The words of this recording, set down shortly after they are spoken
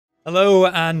Hello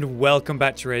and welcome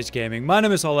back to Rage Gaming. My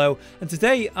name is Hollow and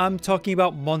today I'm talking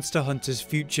about Monster Hunter's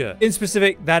future. In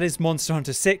specific, that is Monster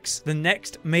Hunter 6, the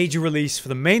next major release for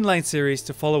the mainline series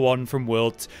to follow on from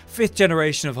World's 5th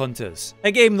generation of Hunters.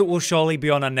 A game that will surely be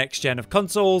on our next gen of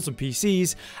consoles and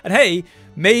PCs, and hey,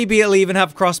 maybe it'll even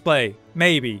have crossplay.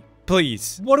 Maybe.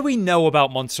 Please. What do we know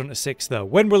about Monster Hunter 6 though?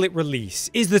 When will it release?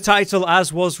 Is the title,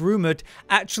 as was rumoured,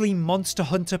 actually Monster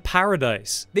Hunter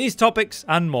Paradise? These topics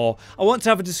and more I want to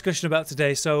have a discussion about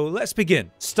today, so let's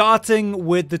begin. Starting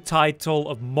with the title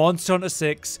of Monster Hunter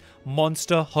 6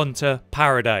 Monster Hunter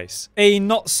Paradise. A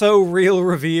not so real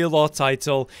reveal or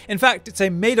title. In fact, it's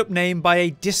a made up name by a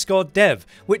Discord dev,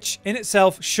 which in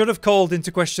itself should have called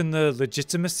into question the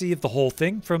legitimacy of the whole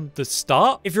thing from the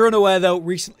start. If you're unaware though,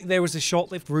 recently there was a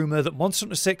short-lived rumour that Monster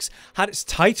Hunter 6 had its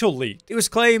title leaked. It was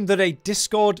claimed that a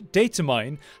Discord data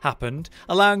mine happened,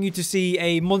 allowing you to see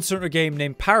a Monster Hunter game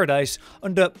named Paradise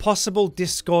under possible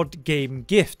Discord game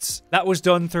gifts. That was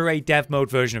done through a dev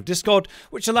mode version of Discord,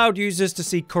 which allowed users to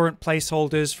see current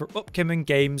placeholders for upcoming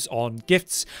games on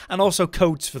gifts and also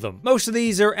codes for them. Most of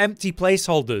these are empty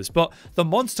placeholders, but the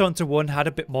Monster Hunter one had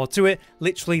a bit more to it,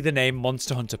 literally the name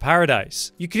Monster Hunter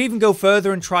Paradise. You could even go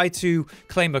further and try to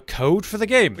claim a code for the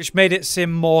game, which made it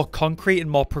seem more concrete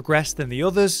and more progressed than the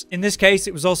others. In this case,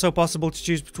 it was also possible to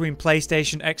choose between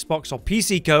PlayStation, Xbox or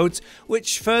PC codes,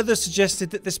 which further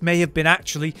suggested that this may have been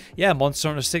actually, Monster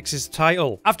Hunter 6's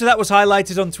title. After that was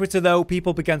highlighted on Twitter though,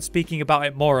 people began speaking about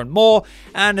it more and more,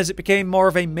 and as it became more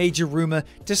of a major rumor,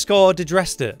 Discord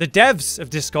addressed it. The devs of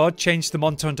Discord changed the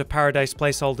Monster Hunter Paradise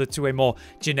placeholder to a more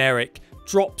generic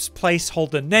drops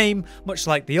placeholder name, much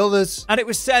like the others, and it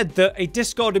was said that a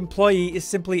Discord employee is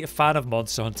simply a fan of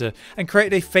Monster Hunter and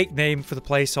created a fake name for the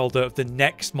placeholder of the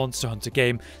next Monster Hunter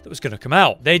game that was going to come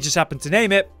out. They just happened to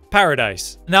name it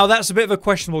Paradise. Now that's a bit of a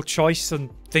questionable choice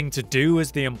and thing to do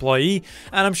as the employee,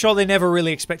 and I'm sure they never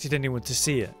really expected anyone to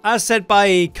see it. As said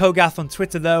by Kogath on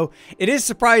Twitter though, it is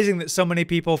surprising that so many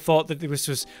people thought that this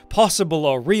was possible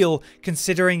or real,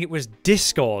 considering it was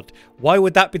Discord. Why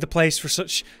would that be the place for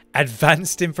such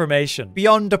advanced information?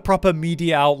 Beyond a proper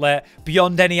media outlet,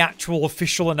 beyond any actual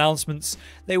official announcements,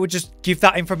 they would just give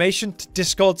that information to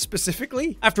Discord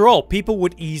specifically? After all, people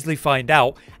would easily find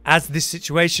out, as this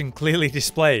situation clearly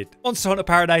displayed. Monster Hunter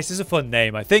Paradise is a fun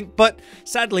name, I think, but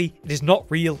sadly, it is not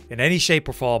real in any shape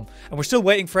or form, and we're still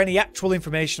waiting for any actual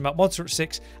information about Monster Hunter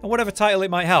 6 and whatever title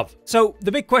it might have. So,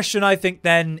 the big question I think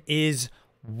then is,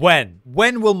 when?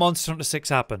 When will Monster Hunter 6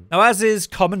 happen? Now, as is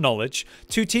common knowledge,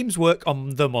 two teams work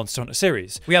on the Monster Hunter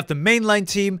series. We have the mainline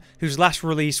team, whose last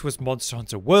release was Monster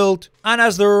Hunter World, and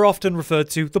as they're often referred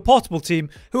to, the portable team,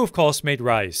 who of course made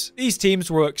Rise. These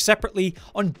teams work separately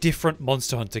on different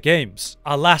Monster Hunter games.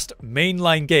 Our last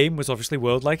mainline game was obviously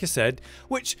World, like I said,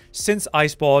 which since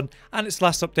Iceborne and its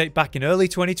last update back in early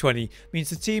 2020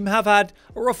 means the team have had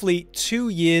roughly 2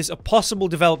 years of possible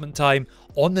development time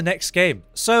on the next game.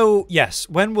 So yes,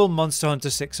 when will Monster Hunter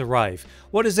 6 arrive?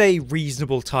 What is a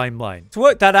reasonable timeline? To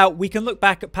work that out, we can look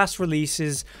back at past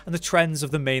releases and the trends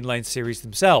of the mainline series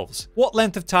themselves. What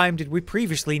length of time did we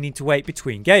previously need to wait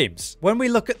between games? When we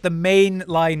look at the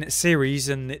mainline series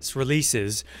and its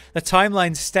releases, the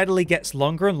timeline steadily gets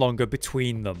longer and longer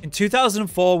between them. In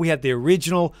 2004, we had the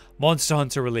original Monster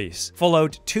Hunter release,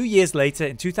 followed 2 years later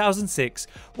in 2006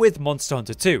 with Monster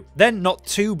Hunter 2. Then not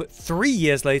 2 but 3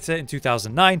 years later in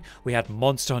 2009, we had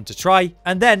Monster Hunter Tri,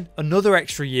 and then another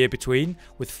extra year between,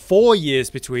 with 4 years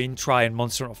between Tri and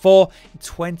Monster Hunter 4 in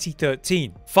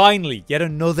 2013. Finally, yet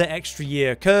another extra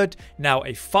year occurred, now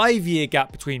a 5-year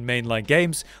gap between mainline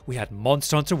games. We had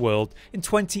Monster Hunter World in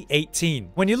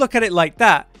 2018. When you look at it like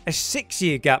that, a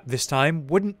 6-year gap this time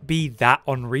wouldn't be that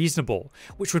unreasonable,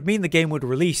 which would mean the game would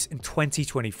release in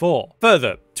 2024.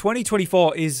 Further,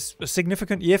 2024 is a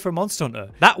significant year for Monster Hunter.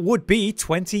 That would be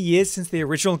 20 years since the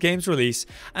original game's release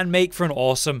and make for an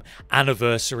awesome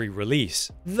anniversary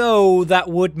release. Though that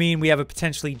would mean we have a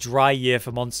potentially dry year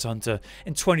for Monster Hunter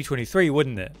in 2023,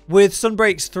 wouldn't it? With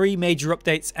Sunbreak's 3 major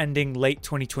updates ending late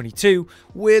 2022,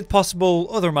 with possible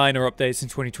other minor updates in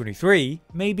 2023,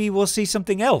 maybe we'll see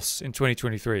something else in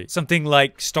 2023. Something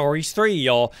like Stories 3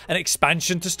 or an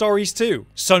expansion to Stories 2.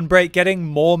 Sunbreak getting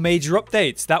more major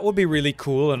updates. That would be really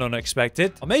cool and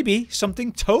unexpected. Or maybe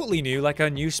something totally new like a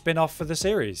new spin-off for the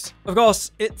series. Of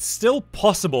course, it's still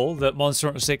possible that Monster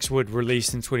Hunter 6 would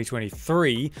release in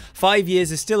 2023. 5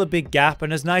 years is still a big gap,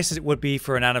 and as nice as it would be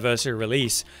for an anniversary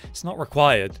release, it's not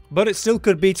required. But it still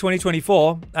could be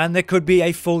 2024, and there could be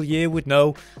a full year with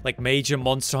no major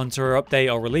Monster Hunter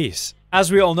update or release. As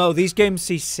we all know, these games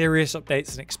see serious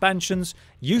updates and expansions,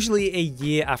 usually a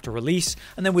year after release,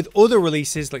 and then with other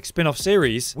releases like spin-off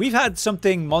series, we've had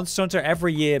something Monster Hunter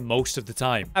every year most of the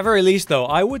time. At very least though,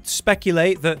 I would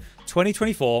speculate that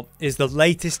 2024 is the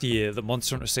latest year that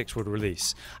Monster Hunter 6 would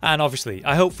release, and obviously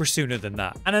I hope for sooner than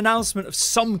that. An announcement of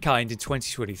some kind in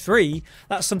 2023,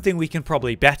 that's something we can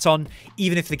probably bet on,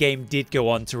 even if the game did go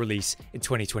on to release in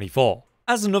 2024.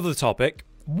 As another topic,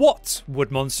 what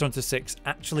would Monster Hunter 6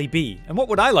 actually be, and what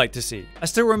would I like to see? I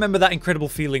still remember that incredible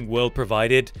feeling World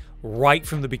provided right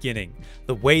from the beginning.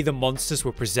 The way the monsters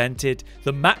were presented,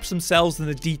 the maps themselves and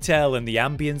the detail and the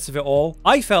ambience of it all.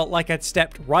 I felt like I'd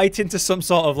stepped right into some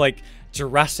sort of like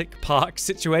Jurassic Park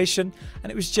situation,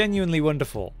 and it was genuinely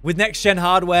wonderful. With next-gen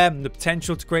hardware and the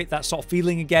potential to create that sort of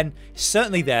feeling again is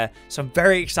certainly there, so I'm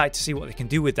very excited to see what they can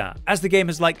do with that. As the game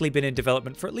has likely been in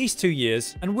development for at least 2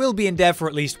 years, and will be in dev for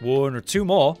at least 1 or 2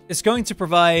 more, it's going to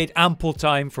provide ample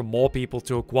time for more people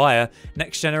to acquire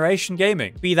next-generation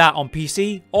gaming, be that on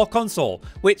PC or console,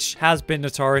 which has been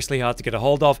notoriously hard to get a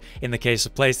hold of in the case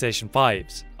of PlayStation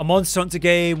 5s. A Monster Hunter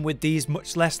game with these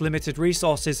much less limited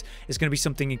resources is going to be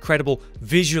something incredible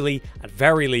visually at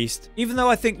very least, even though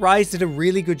I think Rise did a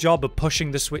really good job of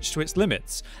pushing the Switch to its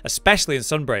limits, especially in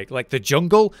Sunbreak. Like the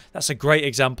jungle, that's a great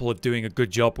example of doing a good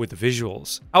job with the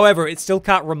visuals. However, it still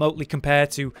can't remotely compare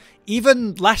to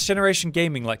even last generation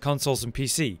gaming like consoles and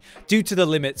PC, due to the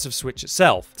limits of Switch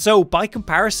itself. So by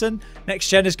comparison, next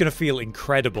gen is going to feel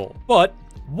incredible. But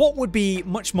what would be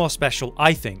much more special,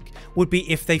 I think, would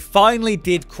be if they finally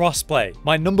did crossplay.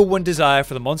 My #1 desire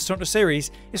for the Monster Hunter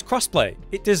series is crossplay.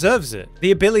 It deserves it.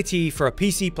 The ability for a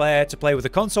PC player to play with a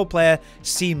console player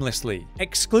seamlessly.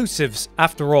 Exclusives,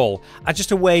 after all, are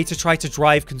just a way to try to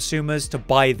drive consumers to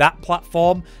buy that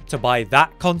platform, to buy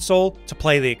that console, to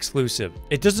play the exclusive.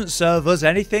 It doesn't serve us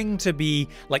anything to be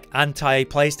like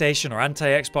anti-PlayStation or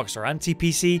anti-Xbox or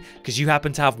anti-PC because you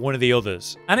happen to have one of the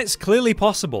others. And it's clearly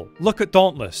possible. Look at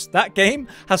Dauntless. That game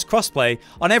has crossplay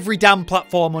on every damn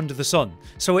platform under the sun,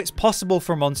 so it's possible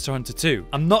for Monster Hunter 2.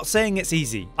 I'm not saying it's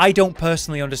easy. I don't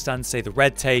personally understand, say, the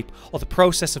red tape or the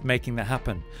process of making that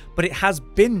happen, but it has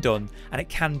been done and it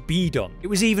can be done. It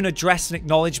was even addressed and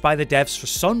acknowledged by the devs for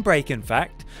Sunbreak, in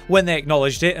fact, when they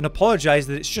acknowledged it and apologized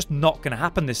that it's just not going to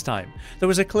happen this time. There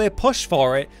was a clear push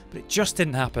for it, but it just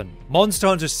didn't happen. Monster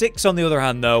Hunter 6, on the other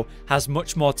hand, though, has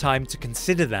much more time to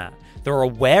consider that. They're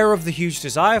aware of the huge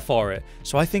desire for it,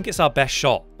 so I think it's our best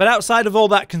shot. But outside of all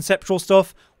that conceptual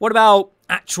stuff, what about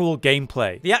actual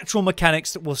gameplay, the actual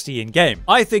mechanics that we'll see in game?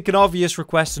 I think an obvious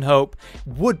request and hope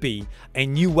would be a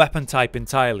new weapon type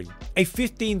entirely. A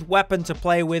 15th weapon to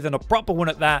play with, and a proper one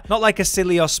at that, not like a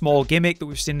silly or small gimmick that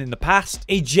we've seen in the past.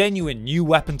 A genuine new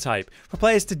weapon type for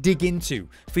players to dig into,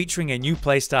 featuring a new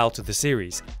playstyle to the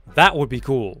series. That would be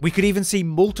cool. We could even see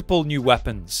multiple new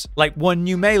weapons, like one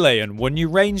new melee and one new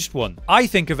ranged one. I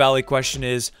think a valid question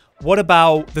is, what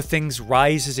about the things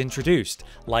Rise has introduced,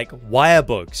 like wire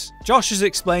bugs? Josh has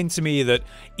explained to me that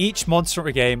each Monster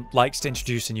Hunter game likes to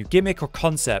introduce a new gimmick or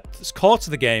concept that's core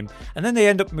to the game, and then they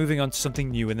end up moving on to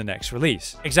something new in the next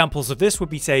release. Examples of this would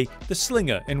be, say, the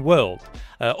Slinger in World,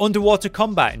 underwater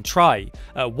combat in Tri,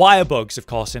 wire bugs, of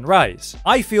course, in Rise.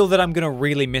 I feel that I'm going to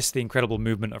really miss the incredible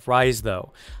movement of Rise,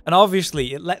 though, and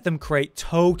obviously it let them create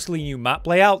totally new map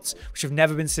layouts, which have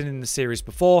never been seen in the series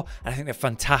before, and I think they're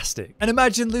fantastic. And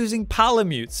imagine losing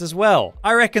Palamutes as well.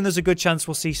 I reckon there's a good chance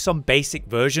we'll see some basic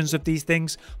versions of these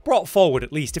things brought forward,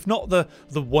 at least, if not the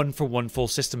one-for-one full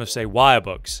system of, say, wire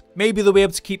bugs. Maybe they'll be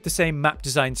able to keep the same map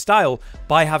design style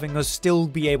by having us still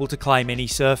be able to climb any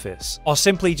surface, or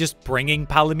simply just bringing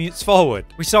Palamutes forward.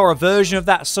 We saw a version of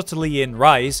that subtly in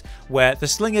Rise, where the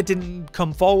Slinger didn't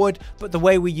come forward, but the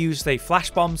way we use, say, flash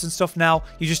bombs and stuff now,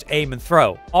 you just aim and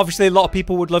throw. Obviously, a lot of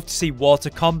people would love to see water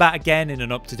combat again in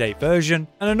an up-to-date version,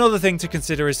 and another thing to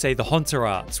consider is, say, the Hunter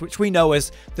arts, which we know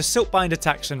as the Siltbind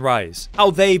attacks in Rise, how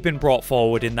they've been brought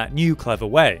forward in that new clever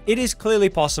way. It is clearly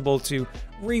possible to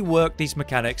rework these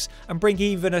mechanics and bring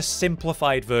even a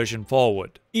simplified version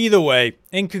forward. Either way,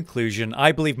 in conclusion,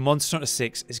 I believe Monster Hunter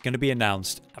 6 is going to be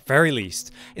announced, at very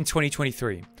least, in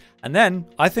 2023. And then,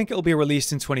 I think it'll be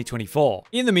released in 2024.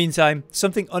 In the meantime,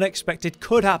 something unexpected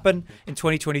could happen in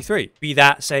 2023. Be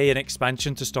that, say, an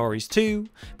expansion to Stories 2,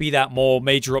 be that more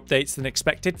major updates than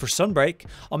expected for Sunbreak,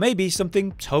 or maybe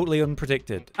something totally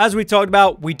unpredicted. As we talked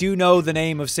about, we do know the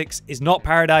name of 6 is not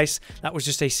Paradise. That was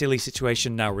just a silly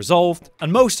situation now resolved.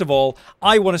 And most of all,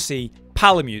 I want to see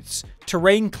Palamutes,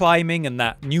 terrain climbing, and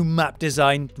that new map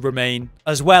design remain,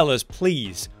 as well as,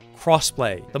 please,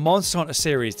 crossplay. The Monster Hunter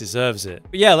series deserves it.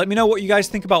 But yeah, let me know what you guys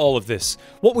think about all of this.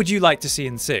 What would you like to see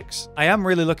in 6? I am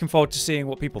really looking forward to seeing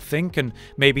what people think and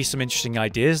maybe some interesting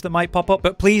ideas that might pop up.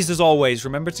 But please, as always,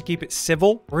 remember to keep it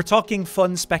civil. We're talking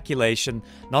fun speculation.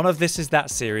 None of this is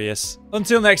that serious.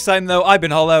 Until next time, though, I've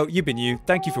been Hollow, you've been you.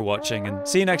 Thank you for watching, and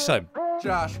see you next time.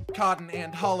 Josh, Cotton,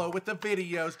 and Hollow with the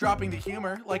videos, dropping the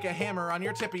humor like a hammer on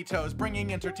your tippy toes,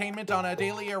 bringing entertainment on a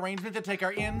daily arrangement to take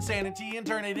our insanity and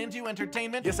turn it into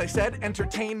entertainment. Yes, I said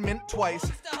entertainment twice,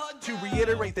 to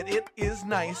reiterate that it is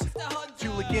nice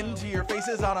to look into your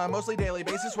faces on a mostly daily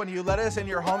basis when you let us in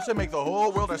your homes to make the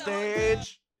whole world a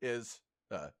stage.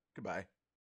 Goodbye.